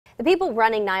The people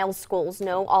running Niles schools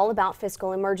know all about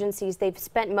fiscal emergencies. They've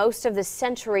spent most of the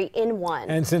century in one.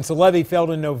 And since the levy failed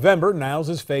in November, Niles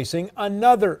is facing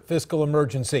another fiscal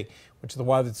emergency, which is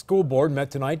why the school board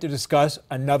met tonight to discuss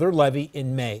another levy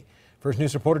in May. First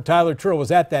News reporter Tyler Trill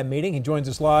was at that meeting. He joins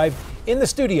us live in the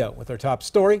studio with our top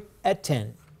story at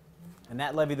 10. And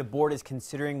that levy the board is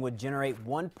considering would generate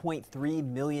 $1.3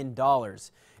 million.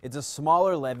 It's a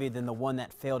smaller levy than the one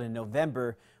that failed in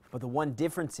November, but the one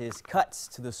difference is cuts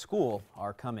to the school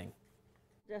are coming.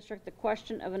 District, the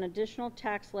question of an additional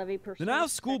tax levy. The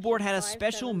Niles School Board had a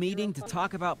special meeting to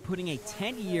talk about putting a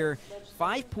 10-year,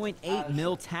 $5.8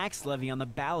 mil tax levy on the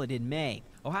ballot in May.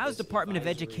 Ohio's Department of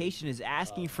Education is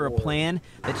asking for a plan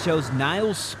that shows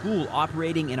Niles School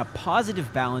operating in a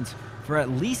positive balance for at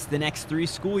least the next 3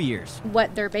 school years.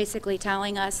 What they're basically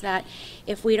telling us that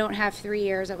if we don't have 3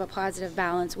 years of a positive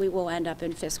balance, we will end up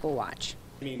in fiscal watch.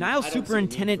 Niles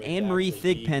Superintendent Anne Marie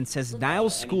Thigpen says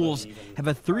Niles schools have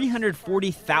a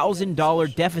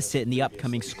 $340,000 deficit in the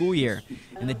upcoming school year,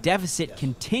 and the deficit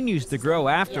continues to grow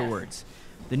afterwards.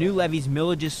 The new levy's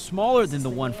millage is smaller than the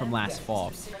one from last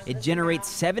fall. It generates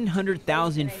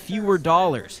 $700,000 fewer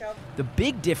dollars. The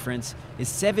big difference is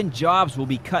 7 jobs will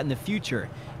be cut in the future,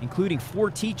 including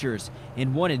 4 teachers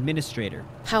and 1 administrator.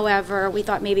 However, we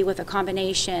thought maybe with a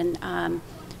combination,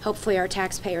 hopefully our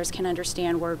taxpayers can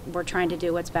understand we're trying to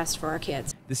do what's best for our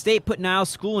kids. The state put Niles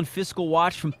School in fiscal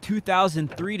watch from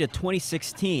 2003 to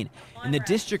 2016, and the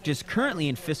district is currently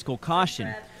in fiscal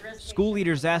caution. School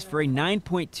leaders asked for a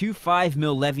 $9.25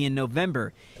 mil levy in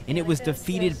November, and it was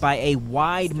defeated by a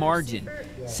wide margin.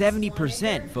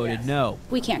 70% voted no.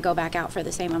 We can't go back out for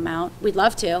the same amount. We'd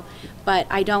love to, but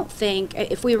I don't think,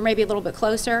 if we were maybe a little bit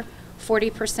closer,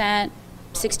 40%,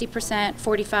 60%,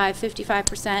 45,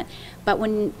 55%, but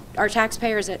when our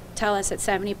taxpayers tell us at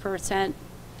 70%,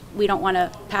 we don't want to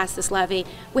pass this levy,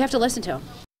 we have to listen to them.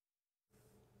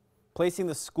 Placing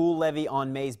the school levy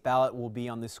on May's ballot will be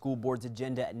on the school board's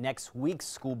agenda at next week's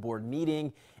school board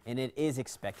meeting, and it is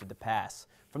expected to pass.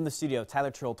 From the studio,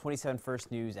 Tyler Trill, 27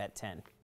 First News at 10.